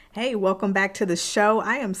Hey, welcome back to the show.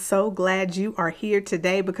 I am so glad you are here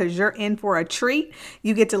today because you're in for a treat.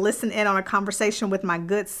 You get to listen in on a conversation with my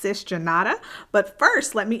good sis, Jonatta. But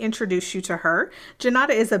first, let me introduce you to her. Jonatta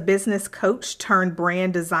is a business coach turned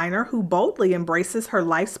brand designer who boldly embraces her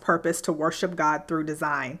life's purpose to worship God through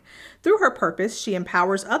design. Through her purpose, she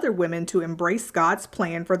empowers other women to embrace God's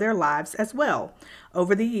plan for their lives as well.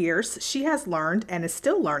 Over the years, she has learned and is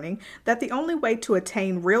still learning that the only way to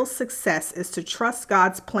attain real success is to trust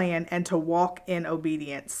God's plan and to walk in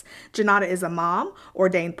obedience. Jonatta is a mom,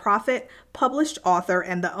 ordained prophet, published author,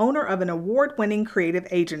 and the owner of an award-winning creative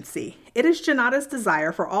agency. It is Jonatta's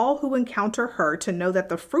desire for all who encounter her to know that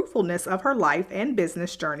the fruitfulness of her life and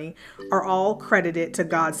business journey are all credited to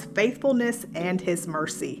God's faithfulness and His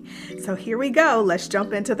mercy. So here we go. Let's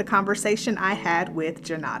jump into the conversation I had with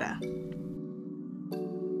Jonatta.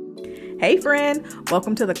 Hey friend,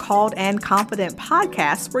 welcome to the Called and Confident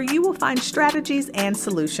podcast where you will find strategies and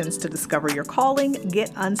solutions to discover your calling,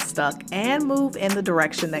 get unstuck, and move in the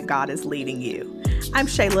direction that God is leading you. I'm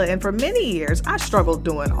Shayla, and for many years I struggled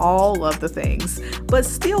doing all of the things, but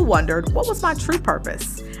still wondered what was my true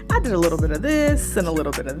purpose. I did a little bit of this and a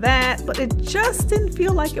little bit of that, but it just didn't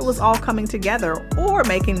feel like it was all coming together or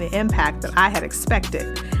making the impact that I had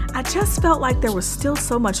expected. I just felt like there was still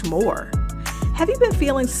so much more. Have you been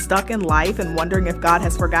feeling stuck in life and wondering if God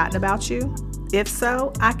has forgotten about you? If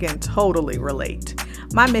so, I can totally relate.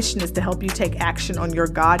 My mission is to help you take action on your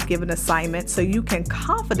God-given assignment so you can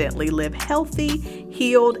confidently live healthy,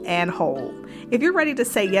 healed, and whole. If you're ready to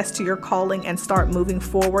say yes to your calling and start moving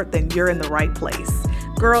forward, then you're in the right place.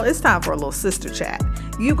 Girl, it's time for a little sister chat.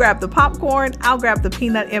 You grab the popcorn, I'll grab the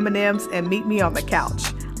peanut M&Ms, and meet me on the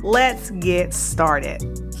couch. Let's get started.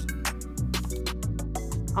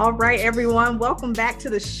 All right, everyone, welcome back to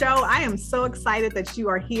the show. I am so excited that you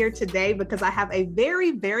are here today because I have a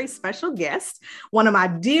very, very special guest, one of my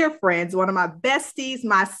dear friends, one of my besties,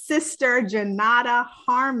 my sister, Jonatta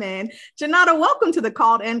Harmon. Jonatta, welcome to the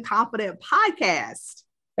Called and Confident podcast.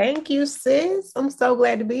 Thank you, sis. I'm so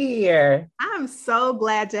glad to be here. I'm so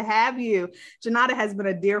glad to have you. Jonatta has been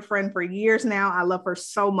a dear friend for years now. I love her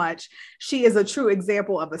so much. She is a true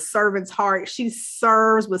example of a servant's heart. She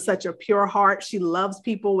serves with such a pure heart. She loves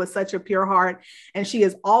people with such a pure heart. And she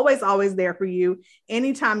is always, always there for you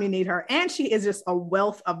anytime you need her. And she is just a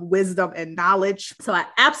wealth of wisdom and knowledge. So I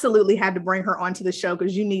absolutely had to bring her onto the show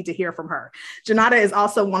because you need to hear from her. Jonatta is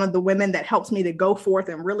also one of the women that helps me to go forth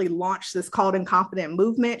and really launch this Called and Confident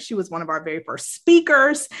movement. She was one of our very first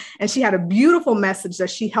speakers, and she had a beautiful message that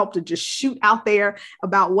she helped to just shoot out there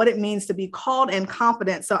about what it means to be called and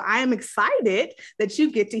confident. So I am excited that you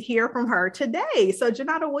get to hear from her today. So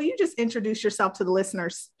Jonatta, will you just introduce yourself to the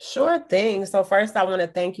listeners? Sure thing. So first, I want to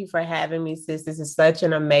thank you for having me, sis. This is such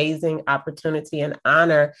an amazing opportunity and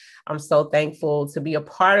honor. I'm so thankful to be a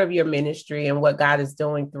part of your ministry and what God is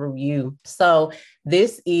doing through you. So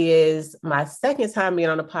this is my second time being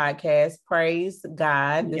on the podcast. Praise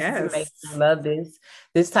God. This is amazing. I love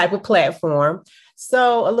this type of platform.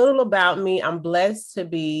 So a little about me. I'm blessed to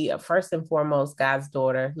be, first and foremost, God's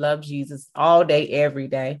daughter. Love Jesus all day, every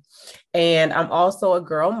day. And I'm also a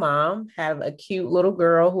girl mom, have a cute little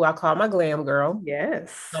girl who I call my glam girl.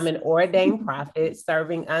 Yes. I'm an ordained prophet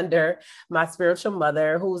serving under my spiritual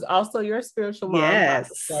mother, who's also your spiritual mom.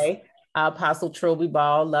 Yes. Apostle Trilby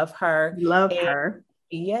Ball. Love her. Love her.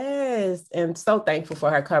 Yes. And so thankful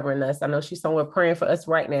for her covering us. I know she's somewhere praying for us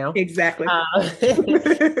right now. Exactly.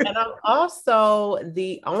 And I'm also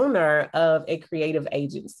the owner of a creative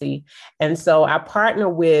agency. And so I partner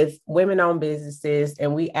with women-owned businesses,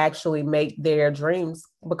 and we actually make their dreams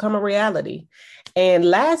become a reality. And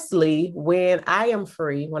lastly, when I am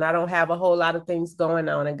free, when I don't have a whole lot of things going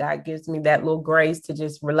on and God gives me that little grace to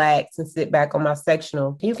just relax and sit back on my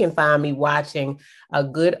sectional, you can find me watching a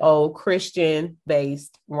good old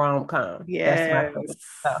Christian-based rom-com. Yes. That's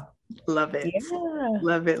my Love it. Yeah.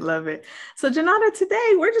 Love it. Love it. So Jonatta,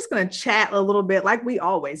 today we're just going to chat a little bit like we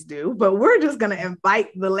always do, but we're just going to invite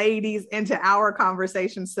the ladies into our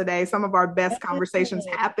conversations today. Some of our best conversations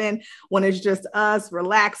happen when it's just us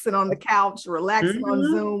relaxing on the couch, relaxing on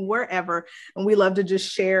Zoom, wherever. And we love to just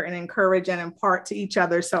share and encourage and impart to each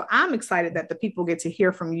other. So I'm excited that the people get to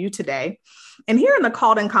hear from you today. And here in the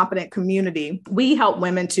Called and Confident community, we help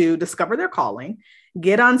women to discover their calling,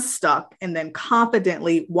 get unstuck, and then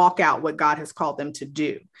confidently walk out what God has called them to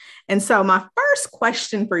do. And so my first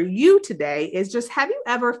question for you today is just, have you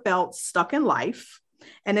ever felt stuck in life?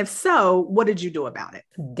 And if so, what did you do about it?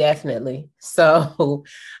 Definitely. So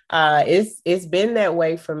it's been that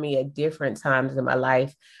way for me at different times in my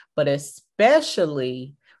life, but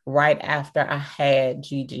especially right after I had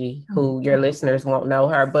Gigi, who your listeners won't know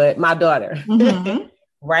her, but my daughter.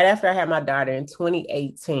 right after I had my daughter in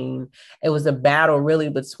 2018, it was a battle really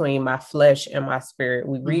between my flesh and my spirit.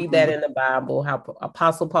 We read that Mm-hmm. in the Bible, how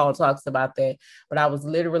Apostle Paul talks about that, but I was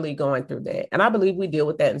literally going through that. And I believe we deal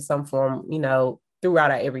with that in some form,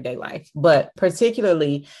 throughout our everyday life. But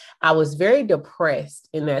particularly, I was very depressed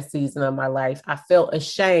in that season of my life. I felt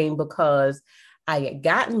ashamed because I had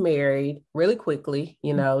gotten married really quickly,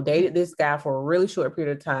 dated this guy for a really short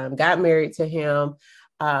period of time, got married to him,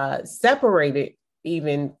 separated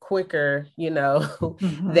even quicker,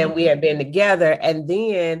 Mm-hmm. than we had been together. And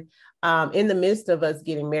then in the midst of us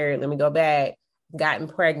getting married, let me go back, gotten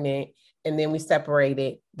pregnant, and then we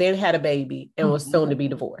separated, then had a baby and was soon to be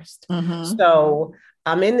divorced. Mm-hmm. So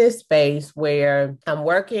I'm in this space where I'm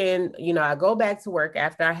working, I go back to work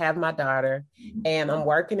after I have my daughter, and I'm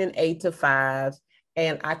working in 8 to 5.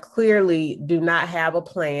 And I clearly do not have a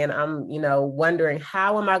plan. I'm, wondering,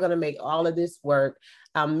 how am I going to make all of this work?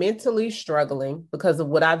 I'm mentally struggling because of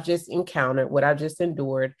what I've just encountered, what I've just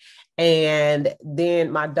endured. And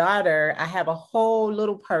then my daughter, I have a whole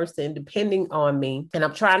little person depending on me, and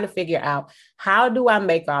I'm trying to figure out, how do I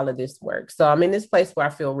make all of this work? So I'm in this place where I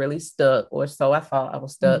feel really stuck, or so I thought I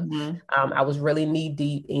was stuck. Mm-hmm. I was really knee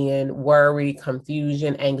deep in worry,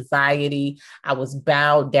 confusion, anxiety. I was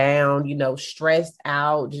bowed down, stressed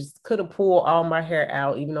out, just could have pulled all my hair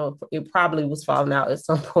out, even though it probably was falling out at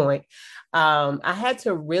some point. I had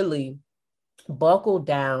to really buckle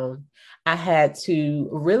down. I had to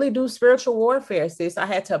really do spiritual warfare, sis. I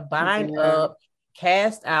had to bind Yeah. up,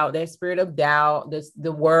 cast out that spirit of doubt,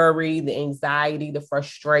 the worry, the anxiety, the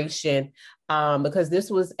frustration, because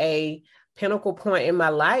this was a pinnacle point in my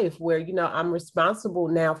life where, I'm responsible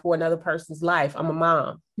now for another person's life. I'm a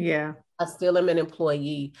mom. Yeah. I still am an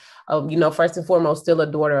employee of, first and foremost, still a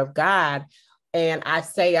daughter of God. And I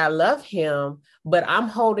say I love him, but I'm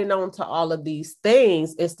holding on to all of these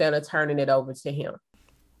things instead of turning it over to him.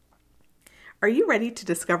 Are you ready to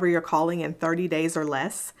discover your calling in 30 days or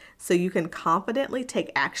less so you can confidently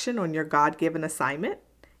take action on your God-given assignment?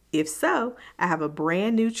 If so, I have a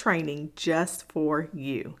brand new training just for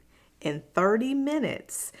you. In 30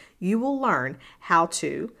 minutes, you will learn how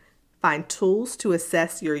to find tools to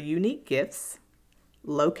assess your unique gifts,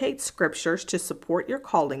 locate scriptures to support your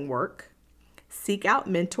calling work, seek out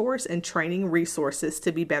mentors and training resources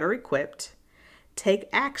to be better equipped, take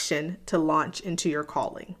action to launch into your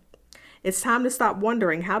calling. It's time to stop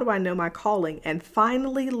wondering, how do I know my calling, and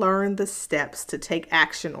finally learn the steps to take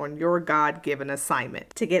action on your God-given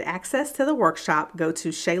assignment. To get access to the workshop, go to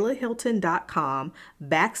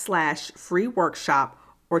shaylahilton.com/free workshop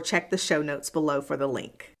or check the show notes below for the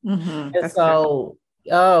link. Mm-hmm. And so,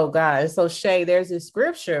 oh God. And so Shay, there's this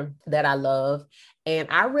scripture that I love. And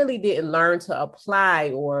I really didn't learn to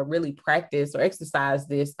apply or really practice or exercise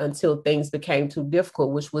this until things became too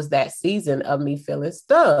difficult, which was that season of me feeling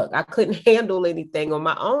stuck. I couldn't handle anything on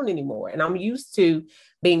my own anymore. And I'm used to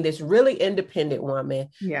being this really independent woman,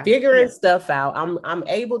 figuring stuff out. I'm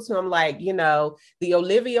able to, I'm like, the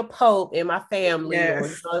Olivia Pope in my family, or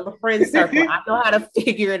in my friend circle. I know how to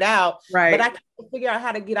figure it out, but I can't figure out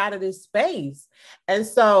how to get out of this space. And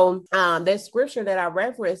so that scripture that I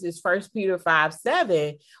referenced is 1 Peter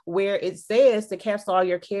 5:7, where it says to cast all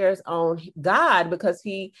your cares on God because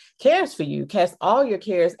he cares for you. Cast all your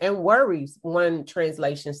cares and worries, one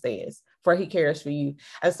translation says, for he cares for you.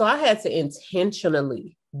 And so I had to intentionally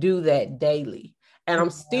do that daily. And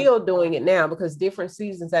I'm still doing it now because different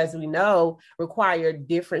seasons, as we know, require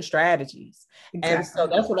different strategies. Exactly. And so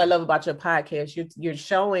that's what I love about your podcast. You're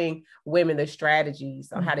showing women the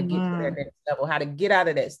strategies on how to get to their next level, how to get out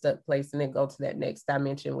of that stuck place and then go to that next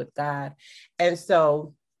dimension with God. And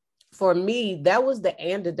so for me, that was the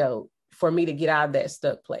antidote for me to get out of that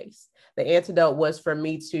stuck place. The antidote was for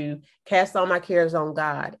me to cast all my cares on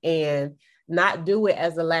God and not do it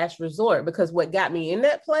as a last resort, because what got me in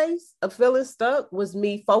that place of feeling stuck was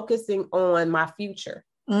me focusing on my future.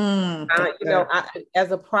 As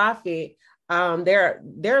a prophet, there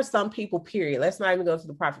are some people, period. Let's not even go to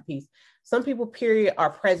the prophet piece. Some people, period,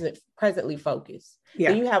 are presently focused. Yeah.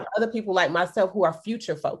 Then you have other people like myself who are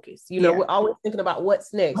future focused. We're always thinking about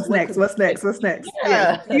what's next. What's next?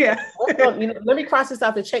 Yeah. Let me cross this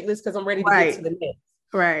off the checklist because I'm ready to get to the next.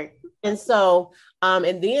 Right. And so,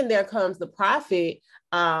 and then there comes the prophet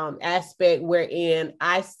aspect wherein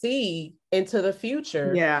I see into the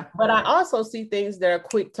future. Yeah. But I also see things that are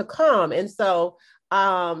quick to come. And so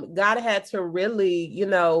God had to really,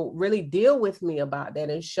 really deal with me about that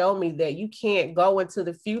and show me that you can't go into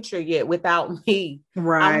the future yet without me.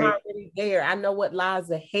 Right. I'm already there. I know what lies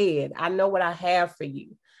ahead. I know what I have for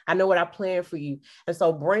you. I know what I plan for you. And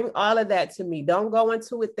so bring all of that to me. Don't go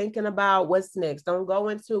into it thinking about what's next. Don't go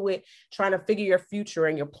into it trying to figure your future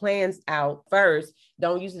and your plans out first.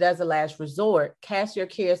 Don't use it as a last resort. Cast your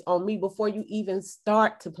cares on me before you even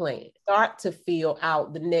start to plan. Start to feel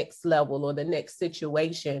out the next level or the next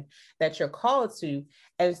situation that you're called to.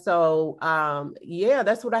 And so,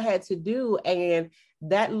 that's what I had to do. And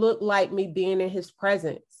that looked like me being in his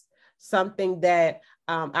presence, something that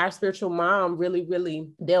our spiritual mom really, really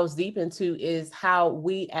delves deep into is how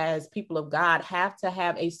we as people of God have to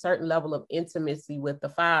have a certain level of intimacy with the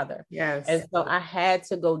Father. Yes. And so I had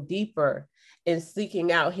to go deeper in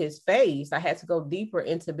seeking out his face. I had to go deeper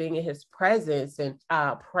into being in his presence and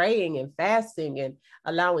praying and fasting and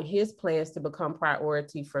allowing his plans to become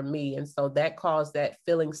priority for me. And so that caused that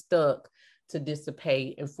feeling stuck to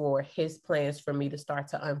dissipate and for his plans for me to start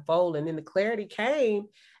to unfold. And then the clarity came,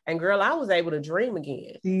 and girl, I was able to dream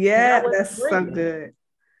again. Yeah, that's so good.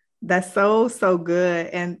 That's so, so good.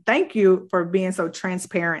 And thank you for being so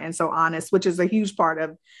transparent and so honest, which is a huge part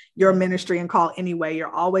of your ministry and call anyway.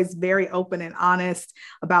 You're always very open and honest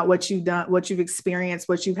about what you've done, what you've experienced,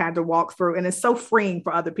 what you've had to walk through. And it's so freeing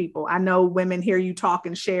for other people. I know women hear you talk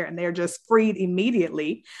and share, and they're just freed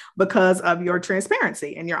immediately because of your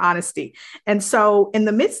transparency and your honesty. And so in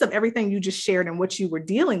the midst of everything you just shared and what you were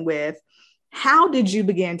dealing with, how did you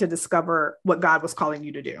begin to discover what God was calling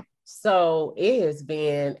you to do? So it has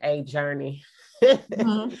been a journey,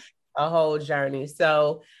 Mm-hmm. a whole journey.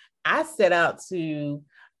 So I set out to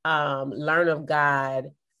learn of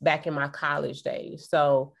God back in my college days.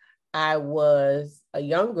 So I was a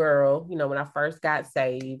young girl, when I first got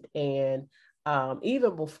saved. And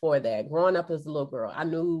even before that, growing up as a little girl, I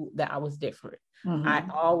knew that I was different. Mm-hmm. I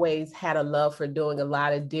always had a love for doing a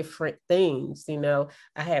lot of different things.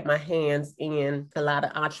 I had my hands in a lot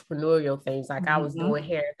of entrepreneurial things. Like I was doing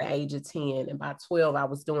hair at the age of 10, and by 12, I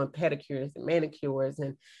was doing pedicures and manicures.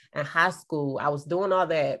 And in high school, I was doing all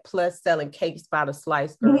that, plus selling cakes by the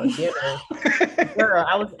slice, girl, dinner. Girl,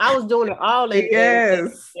 I was doing it all.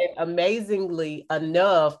 And amazingly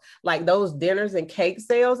enough, like those dinners and cake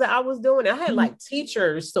sales that I was doing, I had like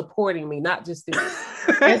teachers supporting me, not just students.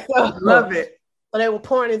 And so, love it. So they were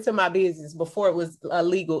pouring into my business before it was a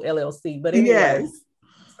legal LLC. But anyway,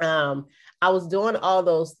 I was doing all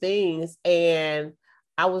those things, and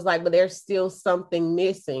I was like, but there's still something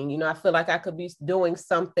missing. I feel like I could be doing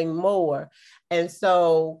something more. And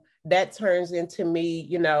so that turns into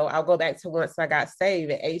me, I'll go back to once I got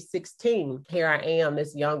saved at age 16. Here I am,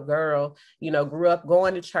 this young girl, grew up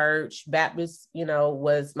going to church. Baptist,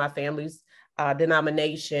 was my family's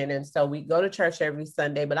denomination. And so we go to church every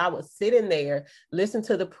Sunday, but I would sit in there, listen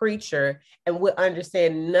to the preacher, and would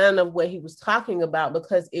understand none of what he was talking about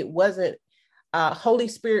because it wasn't Holy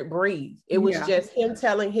Spirit breathed. It was just him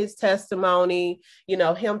telling his testimony,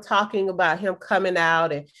 him talking about him coming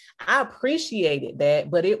out. And I appreciated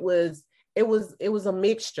that, but it was a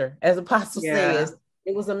mixture, as Apostle says.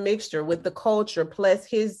 It was a mixture with the culture plus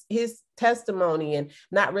his testimony and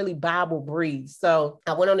not really Bible breathed. So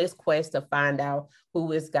I went on this quest to find out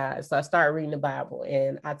who is God. So I started reading the Bible,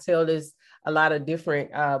 and I tell this a lot of different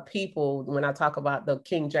people when I talk about the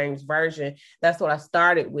King James Version. That's what I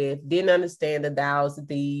started with. Didn't understand the thous, the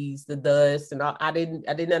these, the thus, and all. I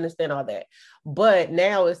didn't understand all that. But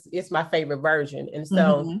now it's my favorite version. And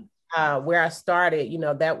so where I started,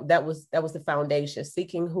 that was the foundation,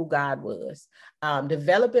 seeking who God was,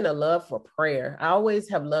 developing a love for prayer. I always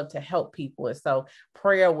have loved to help people. And so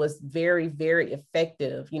prayer was very, very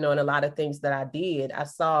effective, in a lot of things that I did. I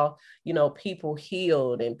saw, people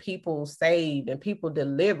healed and people saved and people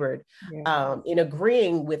delivered in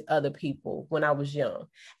agreeing with other people when I was young.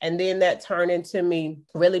 And then that turned into me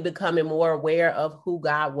really becoming more aware of who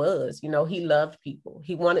God was. He loved people.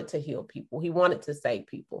 He wanted to heal people. He wanted to save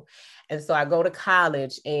people. And so I go to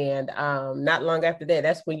college, and not long after that,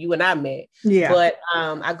 that's when you and I met. But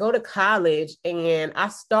I go to college, and I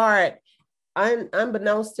start,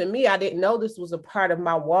 unbeknownst to me, I didn't know this was a part of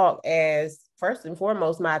my walk as, first and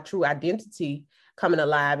foremost, my true identity coming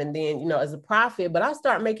alive. And then, as a prophet, but I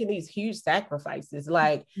start making these huge sacrifices.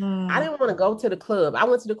 Like I didn't want to go to the club. I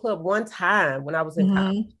went to the club one time when I was in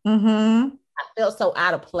college. I felt so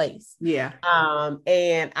out of place.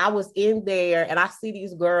 And I was in there, and I see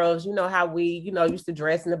these girls, how we, used to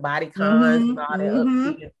dress in the body cons and all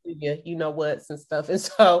that what's and stuff. And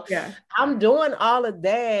so I'm doing all of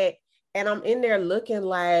that, and I'm in there looking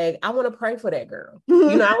like, I want to pray for that girl.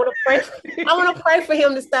 I want to pray for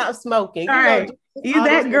him to stop smoking. You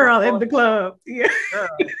that girl in the club.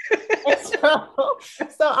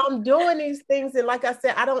 So I'm doing these things. And like I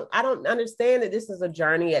said, I don't understand that this is a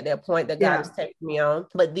journey at that point that God is taking me on.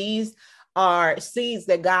 But these are seeds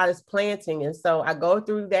that God is planting. And so I go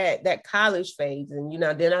through that college phase, and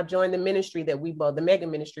then I joined the ministry the mega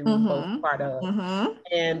ministry we both part of.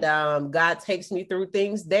 And God takes me through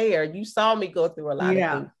things there. You saw me go through a lot of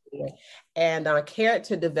things there. And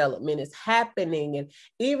character development is happening. And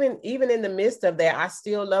even in the midst of that, I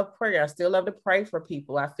still love prayer. I still love to pray for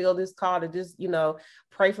people. I feel this call to just,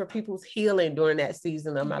 pray for people's healing during that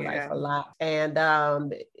season of my life a lot. And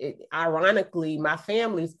ironically, my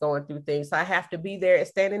family's going through things. So I have to be there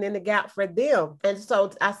standing in the gap for them. And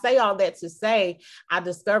so I say all that to say, I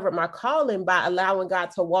discovered my calling by allowing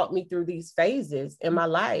God to walk me through these phases in my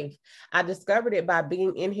life. I discovered it by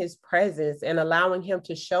being in his presence and allowing him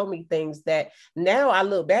to show me things that now I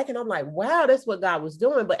look back and I'm like, wow, that's what God was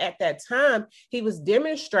doing. But at that time, he was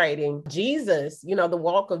demonstrating Jesus, the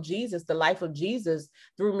walk of Jesus, the life of Jesus,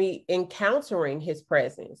 through me encountering his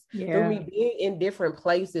presence, through me being in different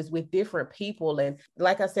places with different people. And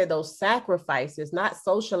like I said, those sacrifices, not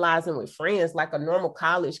socializing with friends like a normal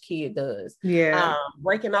college kid does.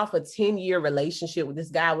 Breaking off a 10-year relationship with this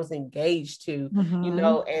guy I was engaged to,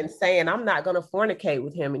 and saying, I'm not going to fornicate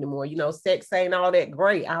with him anymore. Sex ain't all that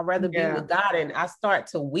great. I'd rather be with God. And I start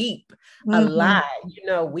to weep a lot,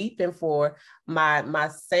 weeping for my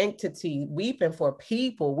sanctity, weeping for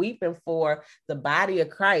people, weeping for the body of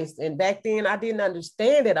Christ. And back then I didn't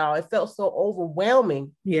understand it all. It felt so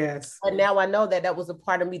overwhelming. Yes. And now I know that was a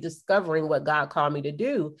part of me discovering what God called me to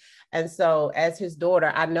do. And so as his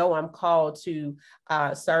daughter, I know I'm called to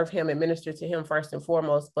serve him and minister to him first and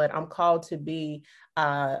foremost, but I'm called to be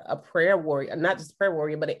a prayer warrior, not just a prayer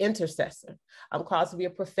warrior, but an intercessor. I'm called to be a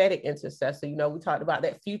prophetic intercessor. We talked about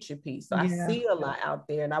that future piece. So I see a lot out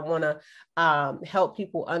there, and I want to help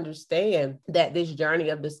people understand that this journey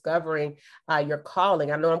of discovering your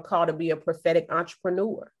calling. I know I'm called to be a prophetic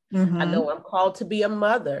entrepreneur. I know I'm called to be a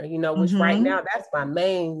mother, which right now that's my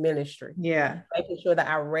main ministry. Making sure that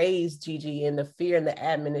I raise Gigi in the fear and the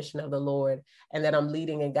admonition of the Lord, and that I'm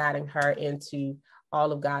leading and guiding her into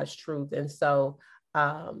all of God's truth. And so,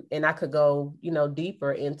 and I could go,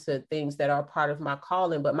 deeper into things that are part of my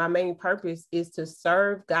calling, but my main purpose is to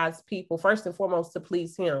serve God's people, first and foremost, to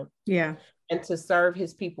please him. And to serve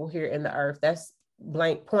his people here in the earth. That's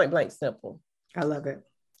point blank simple. I love it.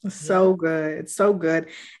 So good. It's so good.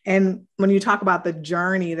 And when you talk about the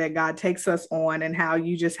journey that God takes us on and how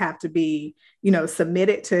you just have to be,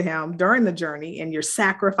 submitted to him during the journey, and you're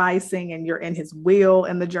sacrificing and you're in his will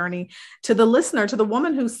in the journey, to the listener, to the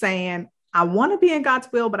woman who's saying, I want to be in God's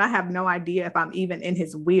will, but I have no idea if I'm even in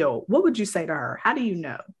his will. What would you say to her? How do you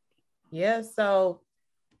know? So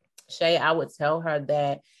Shay, I would tell her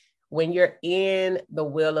that when you're in the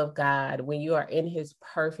will of God, when you are in his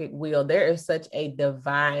perfect will, there is such a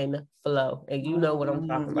divine flow. And you know what I'm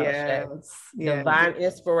talking about, Shay. Divine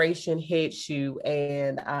inspiration hits you.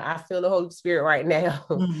 And I feel the Holy Spirit right now.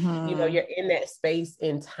 You're in that space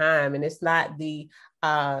in time, and it's not the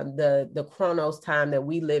chronos time that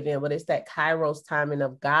we live in, but it's that kairos timing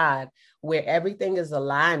of God, where everything is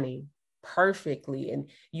aligning perfectly,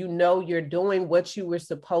 and you're doing what you were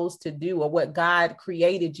supposed to do, or what God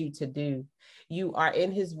created you to do. You are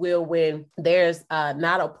in his will when there's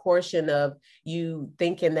not a portion of you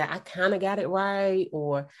thinking that I kind of got it right,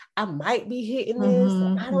 or I might be hitting this.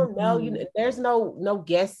 I don't know. There's no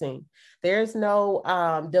guessing. There's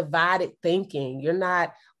no divided thinking. You're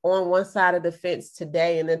not on one side of the fence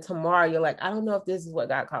today, and then tomorrow you're like, I don't know if this is what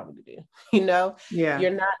God called me to do.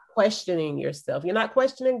 You're not questioning yourself. You're not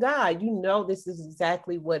questioning God. This is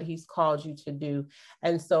exactly what he's called you to do.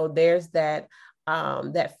 And so there's that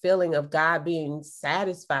feeling of God being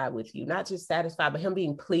satisfied with you, not just satisfied, but him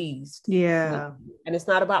being pleased. And it's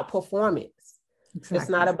not about performance. It's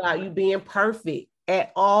not about you being perfect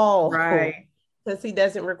at all. Right. Because he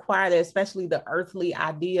doesn't require that, especially the earthly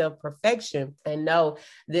idea of perfection. And no,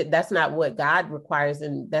 that's not what God requires.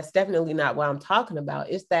 And that's definitely not what I'm talking about.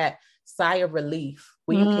 It's that sigh of relief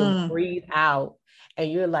where you can breathe out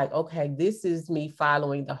and you're like, okay, this is me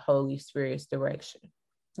following the Holy Spirit's direction.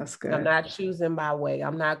 That's good. I'm not choosing my way.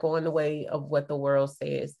 I'm not going the way of what the world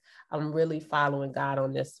says. I'm really following God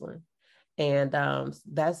on this one. And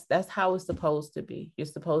that's how it's supposed to be. You're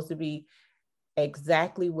supposed to be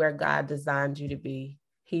exactly where God designed you to be.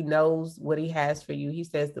 He knows what he has for you. He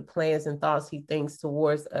says the plans and thoughts he thinks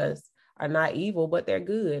towards us are not evil, but they're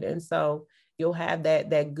good. And so you'll have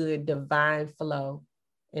that good divine flow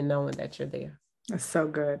in knowing that you're there. That's so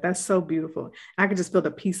good. That's so beautiful. I could just feel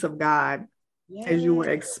the peace of God as you were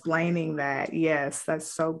explaining that. Yes,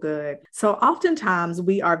 that's so good. So oftentimes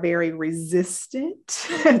we are very resistant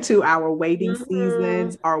to our waiting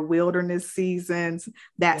seasons, our wilderness seasons,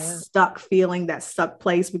 that stuck feeling, that stuck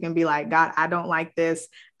place. We can be like, God, I don't like this.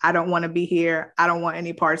 I don't want to be here. I don't want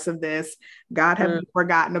any parts of this. God, have you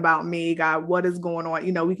forgotten about me? God, what is going on?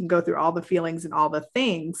 You know, we can go through all the feelings and all the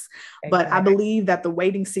things, but I believe that the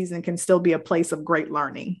waiting season can still be a place of great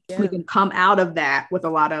learning. We can come out of that with a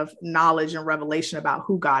lot of knowledge and revelation about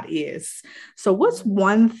who God is. So what's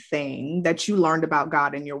one thing that you learned about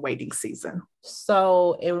God in your waiting season?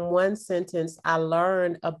 So in one sentence, I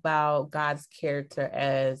learned about God's character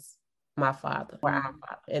as my father, or our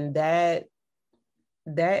father. And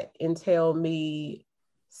that entailed me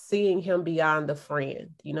seeing him beyond the friend.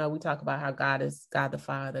 You know, we talk about how God is God the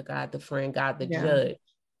Father, God the friend, God the judge.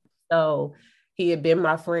 So he had been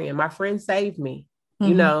my friend. My friend saved me.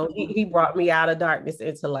 You know, he brought me out of darkness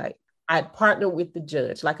into light. I partnered with the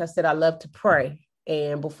judge. Like I said, I love to pray.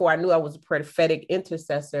 And before I knew I was a prophetic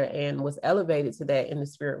intercessor and was elevated to that in the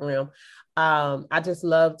spirit realm, I just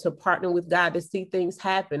love to partner with God to see things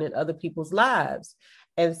happen in other people's lives.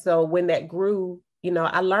 And so when that grew, you know,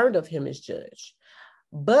 I learned of him as judge.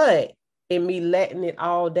 But in me letting it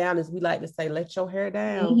all down, as we like to say, let your hair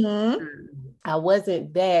down, I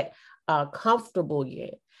wasn't that comfortable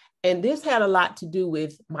yet. And this had a lot to do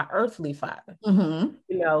with my earthly father. You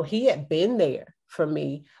know, he had been there for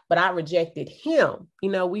me, but I rejected him.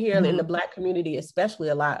 You know, we hear in the Black community, especially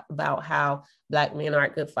a lot about how Black men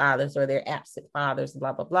aren't good fathers or they're absent fathers,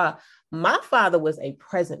 blah, blah, blah. My father was a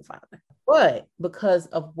present father, but because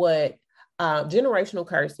of what generational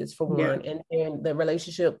curses for one, and the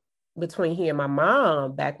relationship between he and my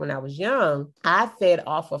mom back when I was young, I fed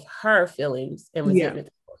off of her feelings and resentment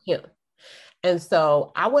for him. And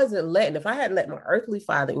so I wasn't letting, if I hadn't let my earthly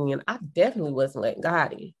father in, I definitely wasn't letting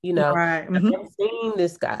God in, you know. I've never seen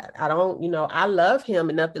this God. I don't, you know, I love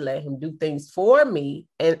him enough to let him do things for me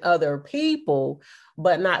and other people,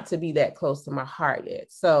 but not to be that close to my heart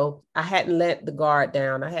yet. So I hadn't let the guard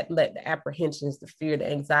down. I hadn't let the apprehensions, the fear,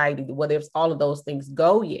 the anxiety, whether it's all of those things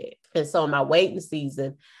go yet. And so in my waiting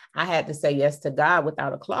season, I had to say yes to God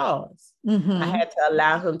without a clause. I had to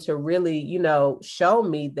allow him to really, you know, show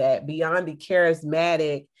me that beyond the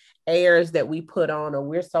charismatic airs that we put on, or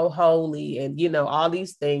we're so holy and, you know, all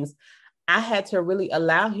these things, I had to really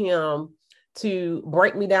allow him to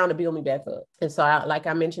break me down to build me back up. And so like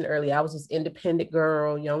I mentioned earlier, I was this independent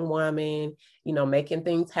girl, young woman, you know, making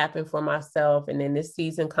things happen for myself. And then this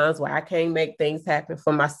season comes where I can't make things happen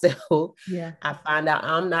for myself. I find out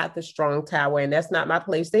I'm not the strong tower, and that's not my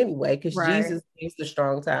place anyway, because Jesus is the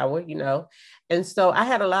strong tower, you know? And so I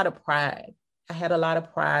had a lot of pride.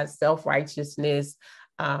 Self-righteousness,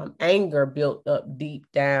 anger built up deep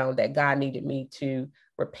down that God needed me to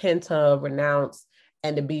repent of, renounce,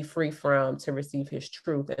 and to be free from, to receive his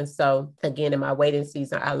truth. And so again, in my waiting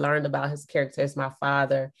season, I learned about his character as my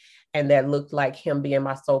father, and that looked like him being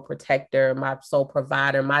my sole protector, my sole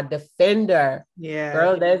provider, my defender.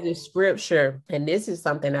 Girl, there's this scripture. And this is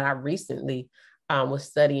something that I recently was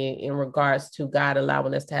studying in regards to God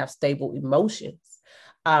allowing us to have stable emotions.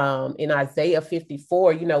 In Isaiah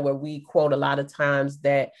 54, you know, where we quote a lot of times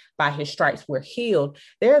that by his stripes we're healed.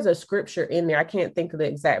 There's a scripture in there, I can't think of the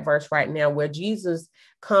exact verse right now, where Jesus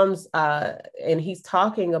comes and he's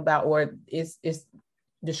talking about, or is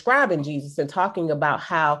describing Jesus and talking about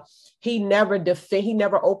how he never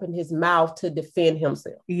opened his mouth to defend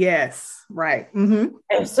himself. And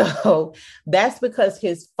so that's because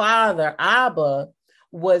his father, Abba,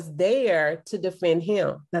 was there to defend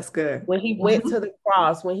him. That's good. When he went to the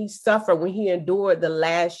cross, when he suffered, when he endured the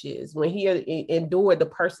lashes, when he endured the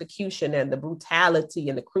persecution and the brutality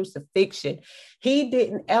and the crucifixion, he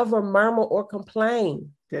didn't ever murmur or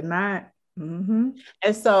complain. Did not. And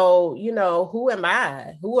so, you know, who am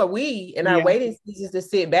I? Who are we in our waiting seasons to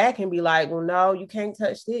sit back and be like, well, no, you can't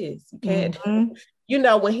touch this. You can't. You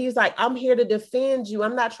know, when he's like, I'm here to defend you.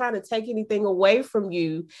 I'm not trying to take anything away from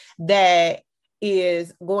you that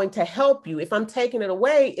is going to help you. If I'm taking it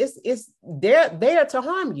away, it's there to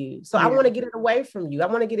harm you. So I want to get it away from you. I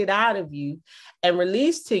want to get it out of you and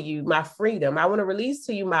release to you my freedom. I want to release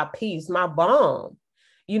to you my peace, my balm,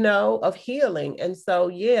 you know, of healing. And so,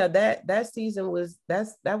 that season was,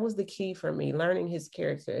 that was the key for me, learning his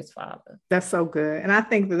character as father. That's so good. And I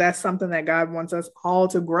think that that's something that God wants us all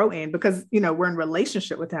to grow in, because, you know, we're in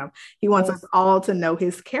relationship with him. He wants us all to know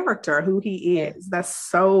his character, who he is. That's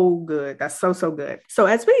so good. That's so good. So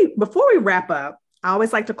before we wrap up, I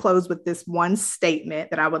always like to close with this one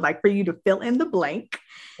statement that I would like for you to fill in the blank.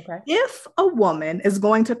 If a woman is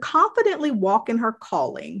going to confidently walk in her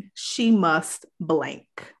calling, she must blank.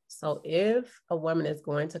 So if a woman is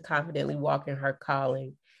going to confidently walk in her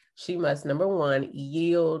calling, she must, number one,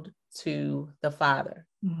 yield to the Father.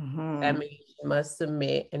 That means she must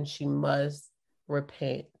submit and she must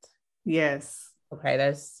repent. Yes. Okay,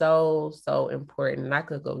 that's so, so important. And I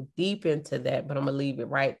could go deep into that, but I'm going to leave it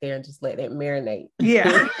right there and just let it marinate.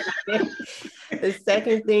 Yeah. The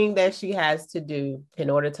second thing that she has to do in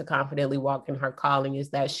order to confidently walk in her calling is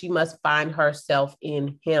that she must find herself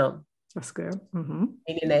in him. That's good. Mm-hmm.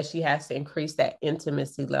 Meaning that she has to increase that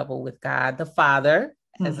intimacy level with God, the Father,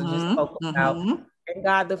 as I just spoke about, and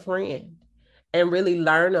God, the friend, and really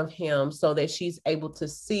learn of him so that she's able to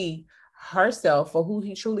see herself for who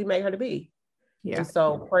he truly made her to be. Yeah. And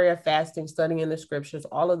so prayer, fasting, studying the scriptures,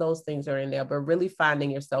 all of those things are in there, but really finding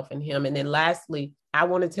yourself in him. And then lastly, I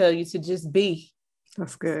want to tell you to just be.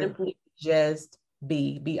 That's good. Simply just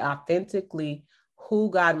be authentically who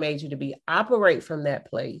God made you to be. Operate from that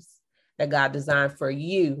place that God designed for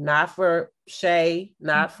you, not for Shay,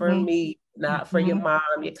 not for me, not for your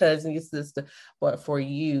mom, your cousin, your sister, but for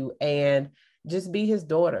you. And just be his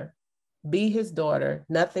daughter. Be his daughter,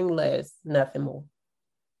 nothing less, nothing more.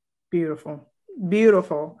 Beautiful.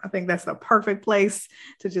 Beautiful. I think that's the perfect place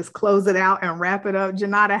to just close it out and wrap it up.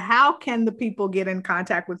 Jonatta, how can the people get in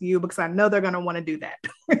contact with you? Because I know they're going to want to do that.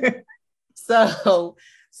 So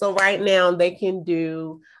right now they can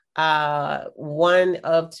do one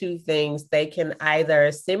of two things. They can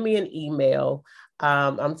either send me an email.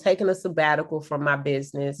 I'm taking a sabbatical from my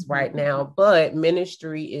business right now, but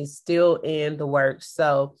ministry is still in the works.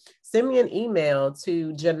 So send me an email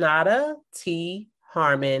to Jonatta T.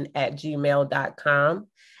 Harmon at gmail.com.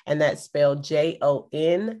 And that's spelled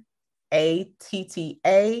JONATTATHARMON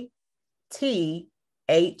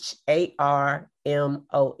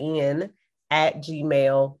at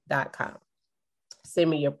gmail.com. Send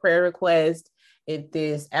me your prayer request. If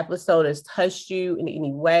this episode has touched you in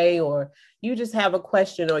any way, or you just have a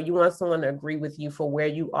question, or you want someone to agree with you for where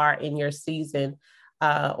you are in your season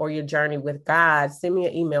or your journey with God, send me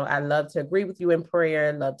an email. I'd love to agree with you in prayer.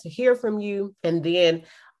 I'd love to hear from you. And then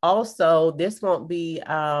also, this won't be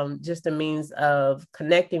just a means of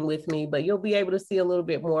connecting with me, but you'll be able to see a little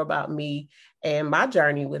bit more about me and my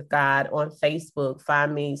journey with God on Facebook.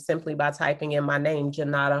 Find me simply by typing in my name,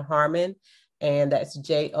 Jonatta Harmon, and that's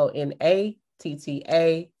JONATTA,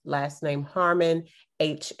 last name Harmon,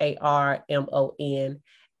 HARMON.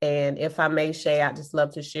 And if I may, Shay, I'd just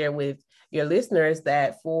love to share with your listeners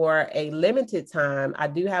that for a limited time, I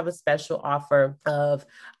do have a special offer of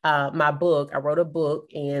my book. I wrote a book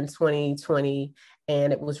in 2020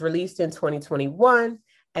 and it was released in 2021,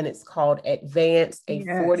 and it's called Advance, a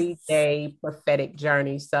 40-Day Prophetic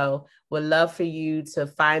Journey. So would love for you to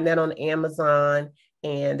find that on Amazon.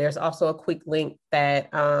 And there's also a quick link that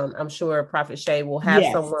I'm sure Prophet Shay will have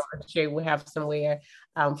somewhere. Shay will have somewhere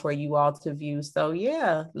for you all to view. So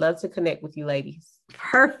yeah, love to connect with you ladies.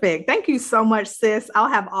 Perfect. Thank you so much, sis. I'll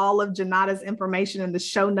have all of Jonatta's information in the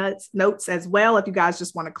show notes as well, if you guys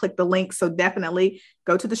just want to click the link. So definitely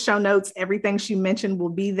go to the show notes. Everything she mentioned will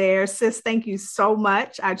be there. Sis, thank you so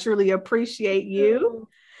much. I truly appreciate you.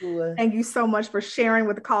 Thank you so much for sharing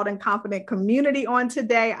with the Called and Confident community on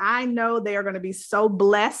today. I know they are going to be so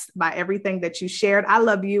blessed by everything that you shared. I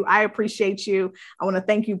love you. I appreciate you. I want to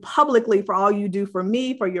thank you publicly for all you do for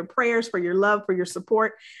me, for your prayers, for your love, for your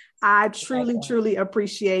support. I truly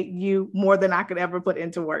appreciate you more than I could ever put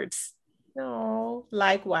into words. Oh,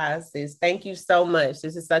 likewise, sis. Thank you so much.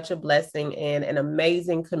 This is such a blessing and an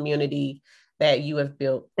amazing community that you have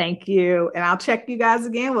built. Thank you. And I'll check you guys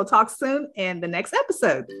again. We'll talk soon in the next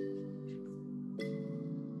episode.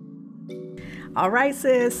 All right,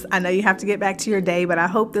 sis. I know you have to get back to your day, but I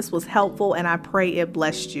hope this was helpful and I pray it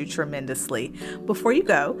blessed you tremendously. Before you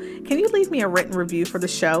go, can you leave me a written review for the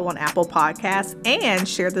show on Apple Podcasts and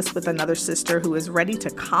share this with another sister who is ready to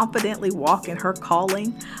confidently walk in her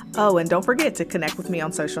calling? Oh, and don't forget to connect with me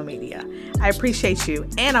on social media. I appreciate you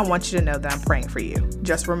and I want you to know that I'm praying for you.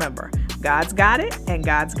 Just remember, God's got it and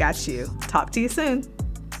God's got you. Talk to you soon.